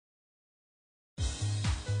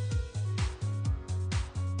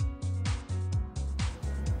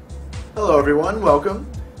Hello everyone, welcome.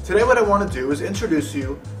 Today what I want to do is introduce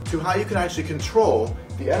you to how you can actually control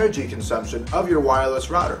the energy consumption of your wireless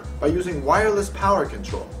router by using wireless power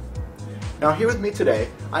control. Now here with me today,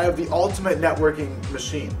 I have the ultimate networking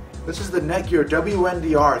machine. This is the NETGEAR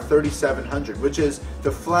WNDR 3700, which is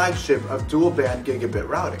the flagship of dual band gigabit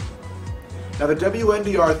routing. Now the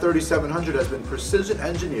WNDR 3700 has been precision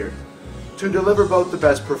engineered to deliver both the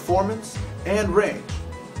best performance and range.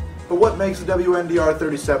 But what makes the WNDR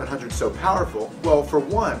 3700 so powerful? Well, for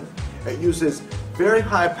one, it uses very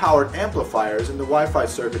high-powered amplifiers in the Wi-Fi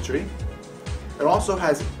circuitry. It also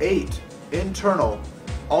has 8 internal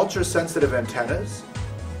ultra-sensitive antennas,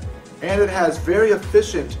 and it has very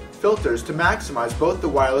efficient filters to maximize both the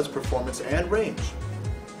wireless performance and range.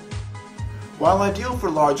 While ideal for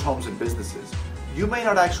large homes and businesses, you may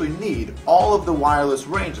not actually need all of the wireless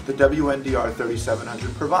range that the WNDR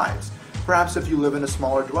 3700 provides, perhaps if you live in a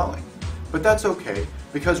smaller dwelling. But that's okay,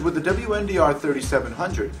 because with the WNDR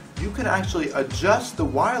 3700, you can actually adjust the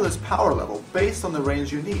wireless power level based on the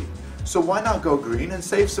range you need. So why not go green and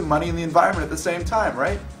save some money in the environment at the same time,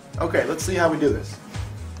 right? Okay, let's see how we do this.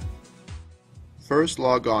 First,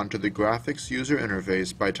 log on to the graphics user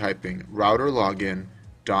interface by typing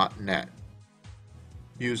routerlogin.net.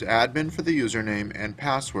 Use admin for the username and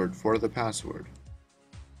password for the password.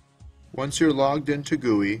 Once you're logged into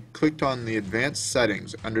GUI, click on the Advanced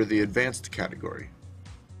Settings under the Advanced category.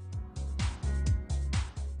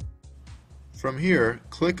 From here,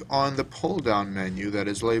 click on the pull-down menu that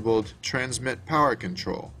is labeled Transmit Power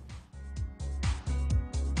Control.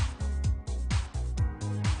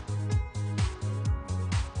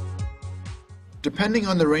 Depending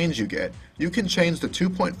on the range you get, you can change the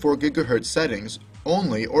 2.4 GHz settings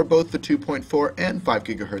only or both the 2.4 and 5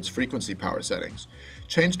 GHz frequency power settings.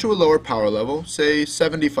 Change to a lower power level, say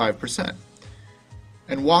 75%.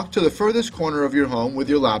 And walk to the furthest corner of your home with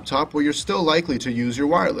your laptop where you're still likely to use your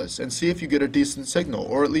wireless and see if you get a decent signal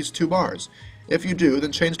or at least 2 bars. If you do,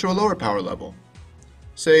 then change to a lower power level.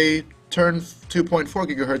 Say turn 2.4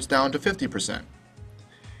 GHz down to 50%.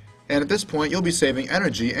 And at this point you'll be saving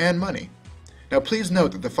energy and money. Now please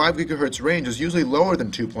note that the 5 GHz range is usually lower than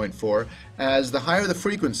 2.4, as the higher the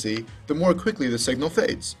frequency, the more quickly the signal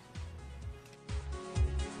fades.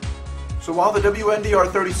 So while the WNDR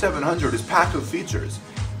 3700 is packed with features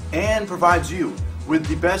and provides you with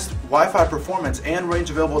the best Wi-Fi performance and range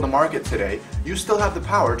available in the market today, you still have the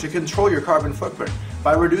power to control your carbon footprint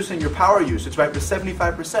by reducing your power usage by up to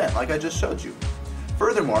 75%, like I just showed you.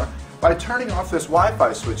 Furthermore, by turning off this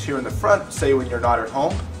Wi-Fi switch here in the front, say when you're not at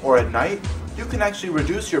home or at night, you can actually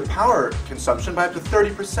reduce your power consumption by up to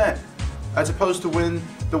 30%, as opposed to when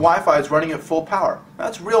the Wi-Fi is running at full power.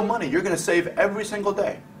 That's real money you're going to save every single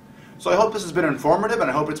day. So I hope this has been informative and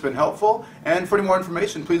I hope it's been helpful, and for any more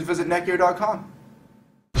information please visit netgear.com.